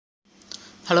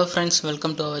Hello friends,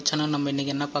 welcome to our channel. நம்ம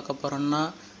இன்னைக்கு என்ன பார்க்க போறோம்னா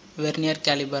Vernier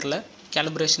Caliperல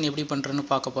calibration எப்படி பண்றதுன்னு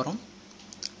பார்க்க போறோம்.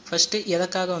 ஃபர்ஸ்ட்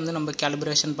எதற்காக வந்து நம்ம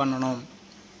calibration பண்ணனும்?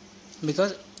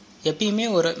 Because எப்பவுமே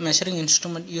ஒரு measuring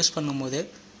instrument யூஸ் பண்ணும்போது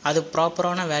அது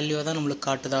ப்ராப்பரான வேல்யூவை தான் நமக்கு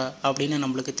காட்டுதா அப்படினு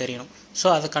நமக்கு தெரியணும். சோ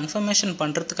அத கன்ஃபர்மேஷன்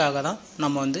பண்றதுக்காக தான்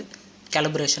நம்ம வந்து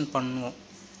calibration பண்ணுவோம்.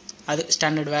 அது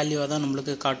ஸ்டாண்டர்ட் வேல்யூவை தான்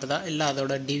நமக்கு காட்டுதா இல்ல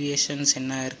அதோட deviations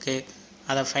என்ன இருக்கு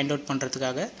அத ஃபைண்ட் அவுட்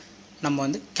பண்றதுக்காக நம்ம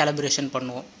வந்து calibration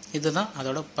பண்ணுவோம். இதுதான்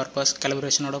அதோட பர்பஸ்,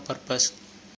 calibration-ஓட பர்பஸ்.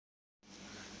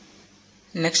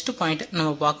 நெக்ஸ்ட் பாயிண்ட் நம்ம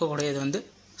பார்க்க கூடியது வந்து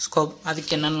ஸ்கோப்.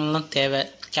 அதுக்கு என்னென்னலாம் தேவை,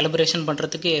 calibration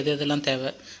பண்றதுக்கு எதெல்லாம்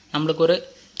தேவை. நமக்கு ஒரு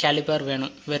காலிபர்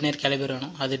வேணும், வெர்னியர் காலிபர்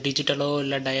வேணும். அது டிஜிட்டலோ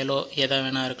இல்ல டயலோ எதா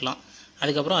வேணா இருக்கலாம்.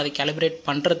 அதுக்கு அப்புறம் அதை காலிபரேட்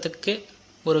பண்றதுக்கு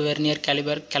ஒரு வெர்னியர்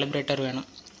காலிபர் காலிபரேட்டர் வேணும்.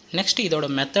 நெக்ஸ்ட் இதோட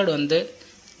மெத்தட் வந்து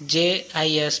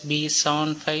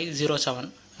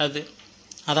JISB7507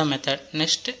 அதான் method.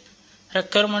 Next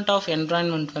requirement of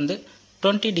environment வந்து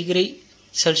 20 degree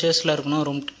செல்சியஸ்ல இருக்கணும்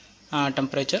ரூம்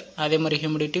டெம்பரேச்சர். அதே மாதிரி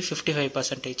ஹியூமிடிட்டி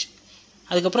 55%.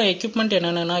 அதுக்கு அப்புறம் எக்யூப்மென்ட்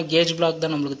என்னன்னா கேஜ் பிளாக்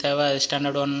தான் நமக்கு தேவை. அது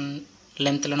ஸ்டாண்டர்ட் 1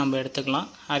 லென்த்ல நம்ம எடுத்துக்கலாம்.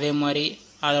 அதே மாதிரி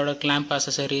அதோட கிளாம்ப்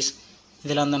அக்சஸரீஸ்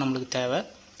இதெல்லாம் தான் நமக்கு தேவை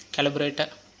காலிபரேட்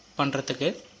பண்றதுக்கு.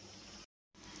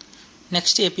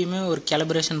 நெக்ஸ்ட் எப்பவுமே ஒரு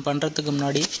காலிபரேஷன் பண்றதுக்கு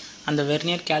முன்னாடி அந்த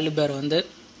வெர்னியர் காலிபர் வந்து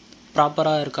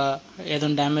ப்ராப்பரா இருக்கா,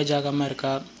 எதுவும் டேமேஜ் ஆகாம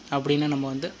இருக்கா அப்படினு நம்ம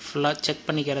வந்து ஃபுல்லா செக்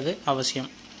பண்ணிக்கிறது அவசியம்.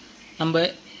 நம்ம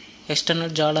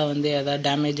எக்ஸ்டர்னல் ஜால வந்து ஏதாவது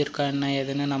டேமேஜ் இருக்கா என்ன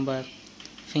ஏதுன்னு நம்ம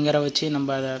ஃபிங்கரை வச்சு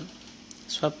நம்ம அதை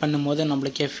ஸ்வாப் பண்ணும்போது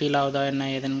நம்மளுக்கே ஃபீல் ஆகுதா என்ன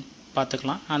ஏதுன்னு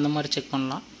பார்த்துக்கலாம். அந்த மாதிரி செக்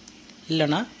பண்ணலாம்.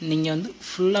 இல்லைனா நீங்கள் வந்து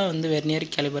ஃபுல்லாக வந்து வெர்னியர்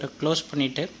காலிபரை க்ளோஸ்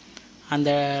பண்ணிவிட்டு அந்த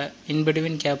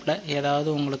இன்பிட்வீன் கேப்பில் ஏதாவது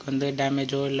உங்களுக்கு வந்து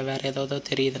டேமேஜோ இல்லை வேறு ஏதாவது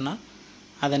தெரியுதுன்னா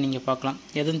அதை நீங்கள் பார்க்கலாம்.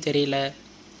 எதுவும் தெரியல,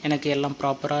 எனக்கு எல்லாம்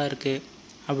ப்ராப்பராக இருக்குது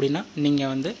அப்படின்னா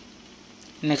நீங்கள் வந்து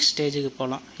நெக்ஸ்ட் ஸ்டேஜுக்கு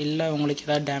போகலாம். இல்லை உங்களுக்கு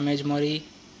ஏதாவது டேமேஜ் மாதிரி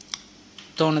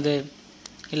தோணுது,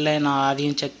 இல்லை நான்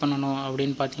அதையும் செக் பண்ணணும்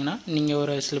அப்படின்னு பார்த்தீங்கன்னா நீங்கள்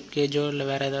ஒரு ஸ்லிப் கேஜோ இல்லை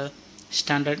வேறு ஏதாவது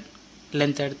ஸ்டாண்டர்ட்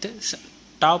லென்த் எடுத்து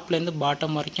டாப்லேருந்து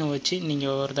பாட்டம் வரைக்கும் வச்சு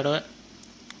நீங்கள் ஒரு தடவை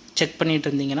செக் பண்ணிகிட்டு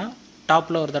இருந்தீங்கன்னா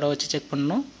டாப்பில் ஒரு தடவை வச்சு செக்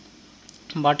பண்ணணும்,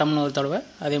 பாட்டமில் ஒரு தடவை,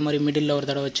 அதே மாதிரி மிடில் ஒரு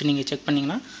தடவை வச்சு நீங்கள் செக்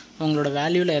பண்ணிங்கன்னா உங்களோட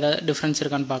வேல்யூவில் ஏதாவது டிஃப்ரென்ஸ்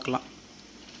இருக்கான்னு பார்க்கலாம்.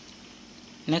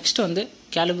 நெக்ஸ்ட் வந்து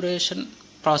காலிபரேஷன்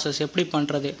ப்ராசஸ் எப்படி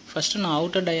பண்ணுறது. ஃபஸ்ட்டு நான்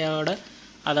அவுட்டர் டயோட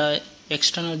அதை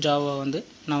எக்ஸ்டர்னல் ஜாவை வந்து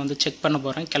நான் வந்து செக் பண்ண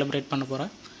போகிறேன், காலிபரேட் பண்ண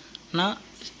போகிறேன். நான்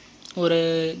ஒரு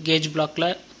கேஜ் பிளாக்கில்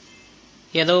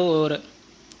ஏதோ ஒரு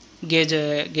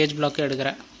கேஜ் பிளாக்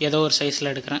எடுக்கிறேன், ஏதோ ஒரு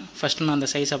சைஸில் எடுக்கிறேன். ஃபஸ்ட்டு நான் அந்த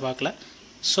சைஸை பார்க்கல.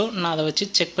 ஸோ நான் அதை வச்சு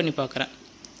செக் பண்ணி பார்க்குறேன்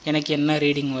எனக்கு என்ன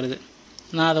ரீடிங் வருது.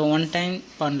 நான் அதை 1 டைம்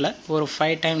பண்ணல, ஒரு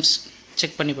 5 டைம்ஸ்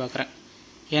செக் பண்ணி பார்க்குறேன்.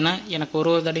 ஏன்னா எனக்கு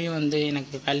ஒரு தடவையும் வந்து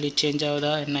எனக்கு வேல்யூ சேஞ்ச்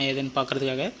ஆகுதா என்ன ஏதுன்னு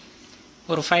பார்க்குறதுக்காக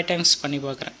ஒரு 5 டைம்ஸ் பண்ணி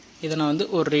பார்க்குறேன். இதை நான் வந்து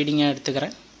ஒரு ரீடிங்காக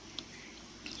எடுத்துக்கிறேன்.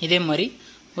 இதே மாதிரி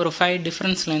ஒரு 5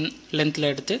 டிஃப்ரென்ஸ் லென்த்தில்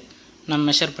எடுத்து நான்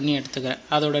மெஷர் பண்ணி எடுத்துக்கிறேன்.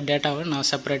 அதோட டேட்டாவை நான்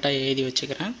செப்பரேட்டாக எழுதி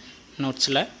வச்சுக்கிறேன்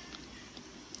நோட்ஸில்.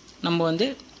 நம்ம வந்து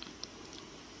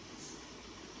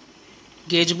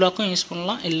கேஜ் பிளாக்கும் யூஸ்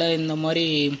பண்ணலாம், இல்லை இந்த மாதிரி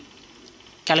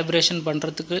காலிபரேஷன்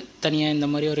பண்ணுறதுக்கு தனியாக இந்த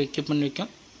மாதிரி ஒரு எக்யூப்மெண்ட்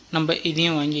விற்கும், நம்ம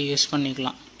இதையும் வாங்கி யூஸ்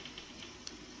பண்ணிக்கலாம்.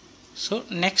 ஸோ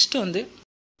நெக்ஸ்ட் வந்து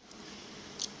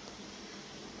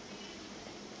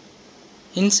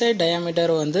இன்சைட்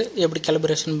டயாமீட்டர் வந்து எப்படி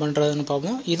காலிபரேஷன் பண்ணுறதுன்னு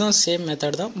பார்ப்போம். இதுவும் சேம்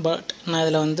மெத்தட் தான். பட் நான்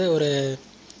இதில் வந்து ஒரு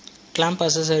கிளாம்ப்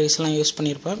அக்சஸரீஸ்லாம் யூஸ்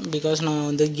பண்ணியிருப்பேன். பிகாஸ் நான்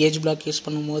வந்து கேஜ் பிளாக் யூஸ்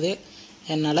பண்ணும்போதே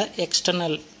என்னால்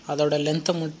எக்ஸ்டர்னல் அதோட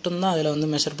லென்த்தை மட்டும்தான் அதில் வந்து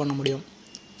மெஷர் பண்ண முடியும்.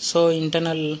 ஸோ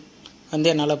இன்டர்னல் வந்து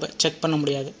என்னால் செக் பண்ண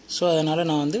முடியாது. ஸோ அதனால்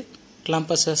நான் வந்து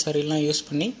கிளாம்ப் அக்சஸரிலாம் யூஸ்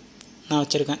பண்ணி நான்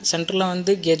வச்சுருக்கேன். சென்டரில்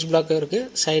வந்து கேஜ் பிளாக் இருக்குது,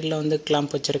 சைடில் வந்து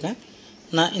கிளாம்ப் வச்சுருக்கேன்.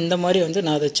 நான் இந்த மாதிரி வந்து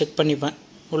நான் அதை செக் பண்ணிப்பேன்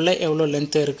உள்ளே எவ்வளோ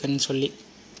லென்த்து இருக்குதுன்னு சொல்லி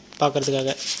பார்க்குறதுக்காக.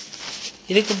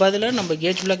 இதுக்கு பதிலாக நம்ம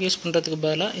கேஜ் பிளாக் யூஸ் பண்ணுறதுக்கு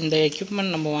பதிலாக இந்த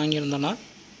எக்யூப்மெண்ட் நம்ம வாங்கியிருந்தோன்னா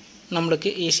நம்மளுக்கு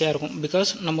ஈஸியாக இருக்கும். பிகாஸ்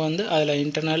நம்ம வந்து அதில்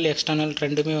இன்டர்னல் எக்ஸ்டர்னல்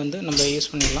ரெண்டுமே வந்து நம்ம யூஸ்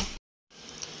பண்ணிடலாம்.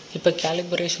 இப்போ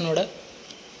காலிபரேஷனோட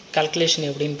கால்குலேஷன்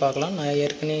எப்படின்னு பார்க்கலாம். நான்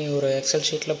ஏற்கனவே ஒரு எக்ஸல்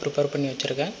ஷீட்டில் ப்ரிப்பேர் பண்ணி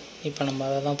வச்சுருக்கேன். இப்போ நம்ம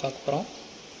அதை தான் பார்க்க போகிறோம்.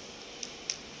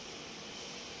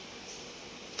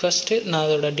 ஃபஸ்ட்டு நான்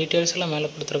அதோட டீட்டெயில்ஸ் எல்லாம் மேலே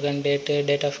கொடுத்துருக்கேன்.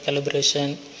 டேட் ஆஃப்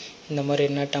காலிபரேஷன், இந்த மாதிரி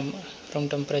என்ன ரூம்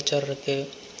டெம்பரேச்சர் இருக்குது,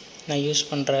 நான் யூஸ்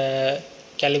பண்ணுற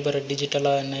காலிபர்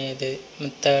டிஜிட்டலாக என்ன இது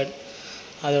மெத்தட்,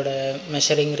 அதோட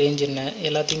மெஷரிங் ரேஞ்ச் என்ன,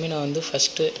 எல்லாத்தையுமே நான் வந்து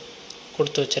ஃபஸ்ட்டு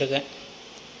கொடுத்து வச்சுருக்கேன்.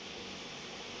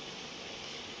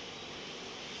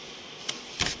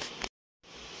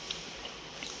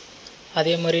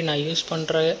 அதே மாதிரி நான் யூஸ்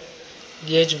பண்ணுற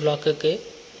கேஜ் பிளாக்குக்கு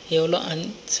எவ்வளோ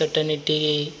அன்சர்டனிட்டி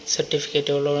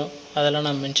சர்டிஃபிகேட் எவ்வளோ அதெல்லாம்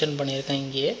நான் மென்ஷன் பண்ணியிருக்கேன்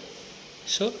இங்கேயே.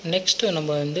 ஸோ நெக்ஸ்ட்டு நம்ம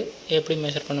வந்து எப்படி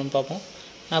மெஷர் பண்ணணும்னு பார்ப்போம்.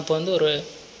 நான் இப்போ வந்து ஒரு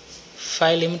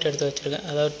 5 லிமிட் எடுத்து வச்சுருக்கேன்.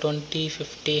 அதாவது 20,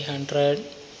 50, 100,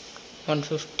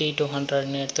 150,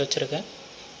 200ன்னு எடுத்து வச்சுருக்கேன்.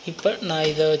 இப்போ நான்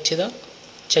இதை வச்சு தான்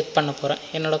செக் பண்ண போகிறேன்.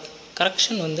 என்னோடய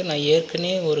கரெக்ஷன் வந்து நான்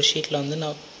ஏற்கனவே ஒரு ஷீட்டில் வந்து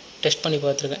நான் டெஸ்ட் பண்ணி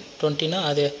பார்த்துருக்கேன். 20னா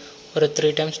அது ஒரு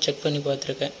 3 டைம்ஸ் செக் பண்ணி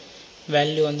பார்த்துருக்கேன்.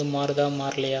 வேல்யூ வந்து மாறுதா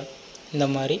மாறலையா இந்த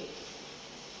மாதிரி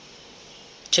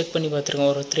செக் பண்ணி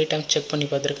பார்த்துருக்கேன். ஒரு 3 டைம்ஸ் செக் பண்ணி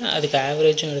பார்த்துருக்கேன். அதுக்கு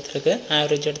ஆவரேஜும் எடுத்துருக்கேன்.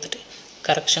 ஆவரேஜ் எடுத்துகிட்டு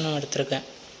கரெக்ஷனும் எடுத்திருக்கேன்.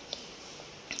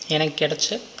 எனக்கு கிடச்ச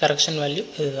கரெக்ஷன் வேல்யூ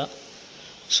இதுதான்.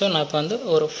 ஸோ நான் இப்போ வந்து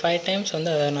ஒரு 5 டைம்ஸ்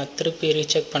வந்து அதை நான் திருப்பி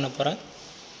ரீசெக் பண்ண போகிறேன்.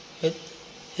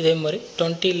 இதே மாதிரி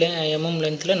 20 mm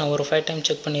லென்த்தில் நான் ஒரு 5 டைம்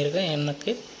செக் பண்ணியிருக்கேன்.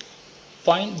 எனக்கு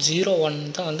 0.01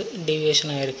 தான் வந்து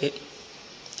டீவியேஷன் ஆகிருக்கு.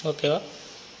 ஓகேவா?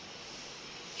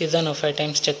 இதுதான் நான் 5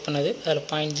 டைம்ஸ் செக் பண்ணது. அதில்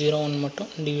 0.01 மட்டும்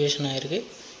டீவியேஷன் ஆகிருக்கு.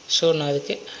 ஸோ நான்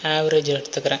அதுக்கு ஆவரேஜ்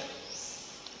எடுத்துக்கிறேன்.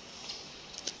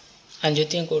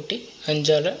 5த்தையும் கூட்டி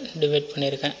 5ஆல் டிவைட்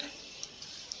பண்ணியிருக்கேன்.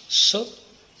 ஸோ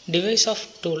டிவைஸ் ஆஃப்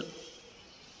டூல்,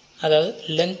 அதாவது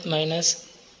length minus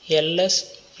LS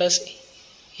plus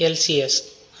LCS,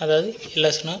 அதாவது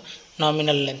எல்எஸ்னால்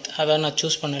நாமினல் லென்த், அதாவது நான்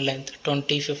சூஸ் பண்ண லென்த்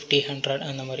 20, 50, 100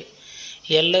 அந்த மாதிரி.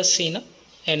 எல்எஸ்சின்னா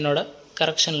என்னோடய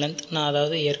கரெக்ஷன் லென்த். நான்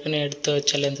அதாவது ஏற்கனவே எடுத்து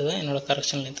வச்ச லென்த்து தான் என்னோடய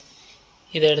கரெக்ஷன் லென்த்.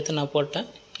 இதை எடுத்து நான் போட்டேன்.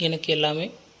 எனக்கு எல்லாமே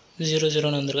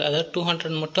 00ன்னு வந்திருக்கு. அதாவது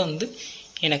 200 மட்டும் வந்து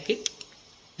எனக்கு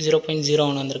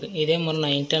 0.01 வந்திருக்கு. இதே மாதிரி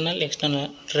நான் இன்டர்னல் எக்ஸ்டர்னல்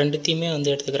ரெண்டுத்தையுமே வந்து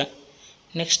எடுத்துக்கிறேன்.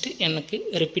 நெக்ஸ்ட்டு எனக்கு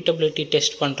ரிப்பீட்டபிலிட்டி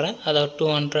டெஸ்ட் பண்ணுறேன். அதாவது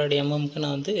 200 mmக்கு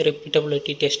நான் வந்து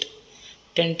ரிப்பீட்டபிலிட்டி டெஸ்ட்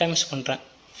 10 டைம்ஸ் பண்ணுறேன்.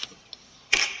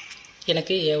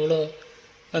 எனக்கு எவ்வளோ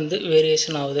வந்து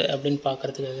வேரியேஷன் ஆகுது அப்படின்னு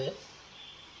பார்க்குறதுக்கு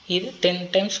இது 10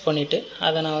 டைம்ஸ் பண்ணிவிட்டு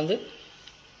அதை நான் வந்து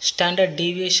ஸ்டாண்டர்ட்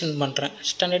டீவியேஷன் பண்ணுறேன்.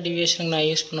 ஸ்டாண்டர்ட் டீவியேஷனுக்கு நான்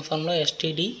யூஸ் பண்ண ஃபார்முலா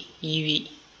STDEV.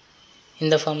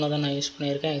 இந்த ஃபார்முலா தான் நான் யூஸ்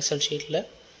பண்ணியிருக்கேன் எக்ஸல் ஷீட்டில்.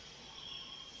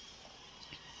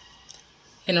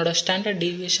 என்னோடய ஸ்டாண்டர்ட்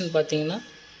டீவியேஷன் பார்த்தீங்கன்னா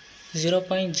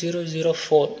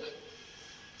 0.004.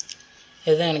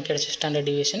 இதுதான் எனக்கு கிடைச்ச ஸ்டாண்டர்ட்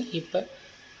டீவியேஷன். இப்போ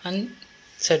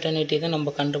அன்சர்டனிட்டி தான் நம்ம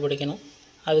கண்டுபிடிக்கணும்.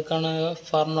 அதுக்கான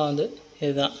ஃபார்முலா வந்து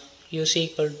இதுதான். UC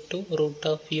 =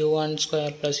 √u1²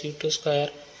 + u2²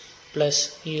 +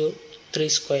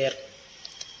 u3².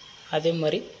 அதே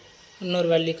மாதிரி இன்னொரு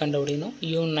வேல்யூ கண்டுபிடிக்கணும்.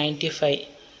 u95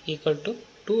 =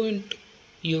 2 ×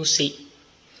 UC.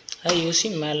 அது UC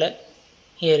மேலே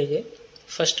ஏறுது.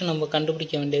 ஃபஸ்ட்டு நம்ம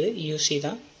கண்டுபிடிக்க வேண்டியது UC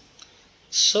தான்.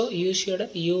 ஸோ UCயோட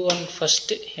U1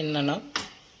 ஃபஸ்ட்டு என்னென்னா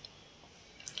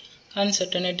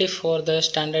uncertainty for the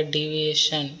standard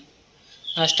deviation.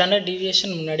 நான் ஸ்டாண்டர்ட்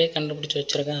டீவியேஷன் முன்னாடியே கண்டுபிடிச்சி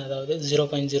வச்சுருக்கேன். அதாவது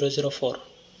 0.004.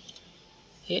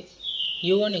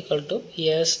 U1 =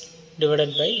 S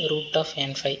divided by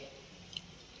 √n5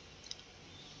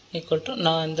 =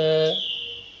 நான் இந்த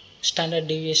ஸ்டாண்டர்ட்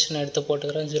டீவியேஷன் எடுத்து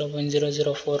போட்டுக்கிறேன்.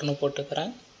 0.004ன்னு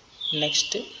போட்டுக்கிறேன்.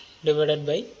 Next divided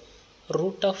by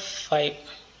 √5.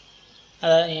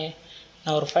 அதாவது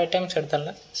நான் ஒரு 5 டைம்ஸ்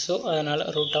எடுத்துடல. ஸோ அதனால்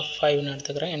 √5ன்னு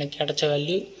எடுத்துக்கிறேன். எனக்கு கிடைச்ச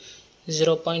வேல்யூ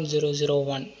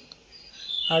 0.001.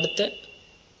 அடுத்து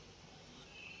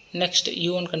நெக்ஸ்ட்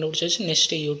U1 கண்டுபிடிச்சாச்சு.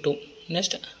 Next U2.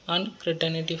 Next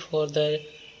uncertainty for the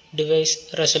device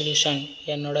resolution.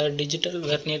 என்னோடய டிஜிட்டல்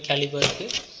வெர்னியர் கேலிபருக்கு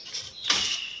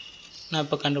நான்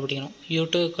இப்போ கண்டுபிடிக்கணும்.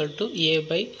 U2 =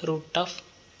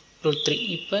 A/√3.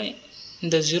 இப்போ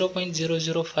இந்த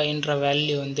 0.005ன்ற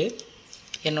வேல்யூ வந்து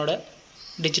என்னோட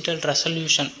டிஜிட்டல்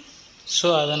ரெசல்யூஷன். ஸோ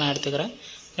அதை நான் எடுத்துக்கிறேன்.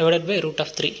 Divided by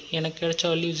 √3. எனக்கு கிடைச்ச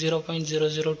வேல்யூ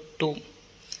 0.002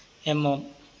 mm.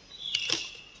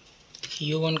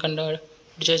 U1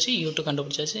 கண்டுபிடிச்சாச்சு, U2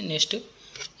 கண்டுபிடிச்சாச்சு. Next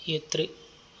U3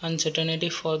 uncertainty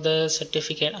for the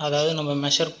certificate, அதாவது நம்ம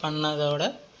மெஷர் பண்ணதோட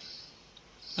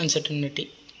அன்சர்டனிட்டி.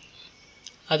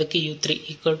 அதுக்கு U3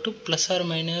 =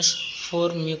 ±4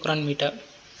 µm.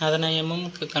 அதை நான்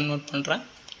mmக்கு கன்வெர்ட் பண்ணுறேன்.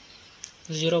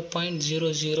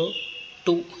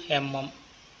 0.002 mm.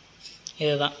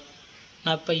 இதுதான்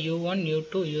நான் இப்போ U1,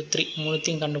 U2, U3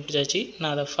 மூணுத்தையும் கண்டுபிடிச்சாச்சு.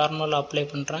 நான் அதை ஃபார்முலா அப்ளை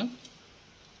பண்ணுறேன்.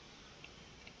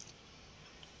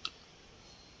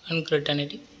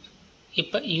 அன்சர்டனிட்டி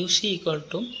இப்போ UC =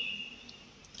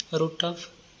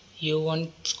 √u1²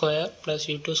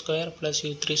 + u2² +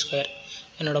 u3².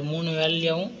 என்னோடய 3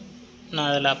 வேல்யூவும் நான்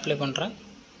அதில் அப்ளை பண்ணுறேன்.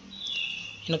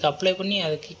 எனக்கு அப்ளை பண்ணி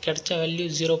அதுக்கு கிடைச்ச வேல்யூ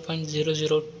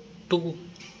 0.002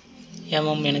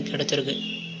 mm எனக்கு கிடச்சிருக்கு.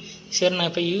 சரி, நான்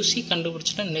இப்போ UC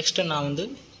கண்டுபிடிச்சிட்டேன். நெக்ஸ்ட்டு நான் வந்து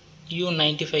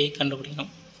U95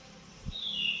 கண்டுபிடிக்கணும்.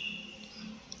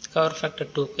 கவர்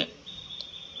ஃபேக்டர் 2க்கு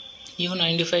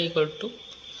U95 =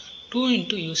 2 ×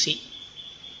 UC.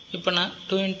 இப்போ நான்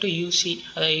 2 × UC,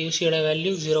 அதாவது UCயோட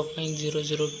வேல்யூ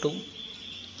 0.002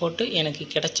 போட்டு எனக்கு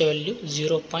கிடைச்ச வேல்யூ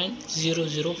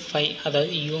 0.005,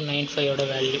 அதாவது U95யோட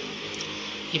வேல்யூ.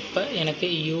 இப்போ எனக்கு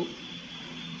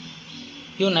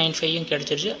U95யும்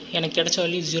கிடச்சிருச்சு. எனக்கு கிடைச்ச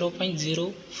வேல்யூ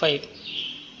 0.05.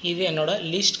 இது என்னோடய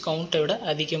லீஸ்ட் கவுண்ட்டை விட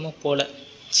அதிகமாக போகல.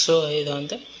 ஸோ இதை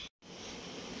வந்து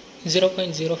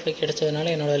 0.05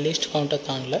 கிடைச்சதுனால என்னோடய லீஸ்ட் கவுண்ட்டை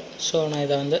தாண்டல. ஸோ நான்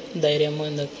இதை வந்து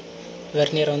தைரியமாக இந்த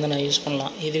வெர்னியரை வந்து நான் யூஸ்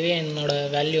பண்ணலாம். இதுவே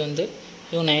என்னோடய வேல்யூ வந்து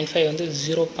U95 வந்து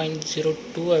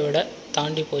 0.02 விட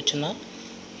தாண்டி போச்சுன்னா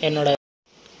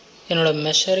என்னோட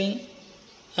மெஷரிங்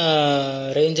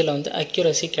ரேஞ்சில் வந்து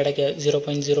அக்யூரசி கிடைக்காது.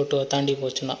 0.02 தாண்டி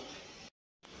போச்சுன்னா.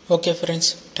 ஓகே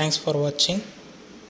ஃப்ரெண்ட்ஸ், தேங்க்ஸ் ஃபார் வாட்சிங்.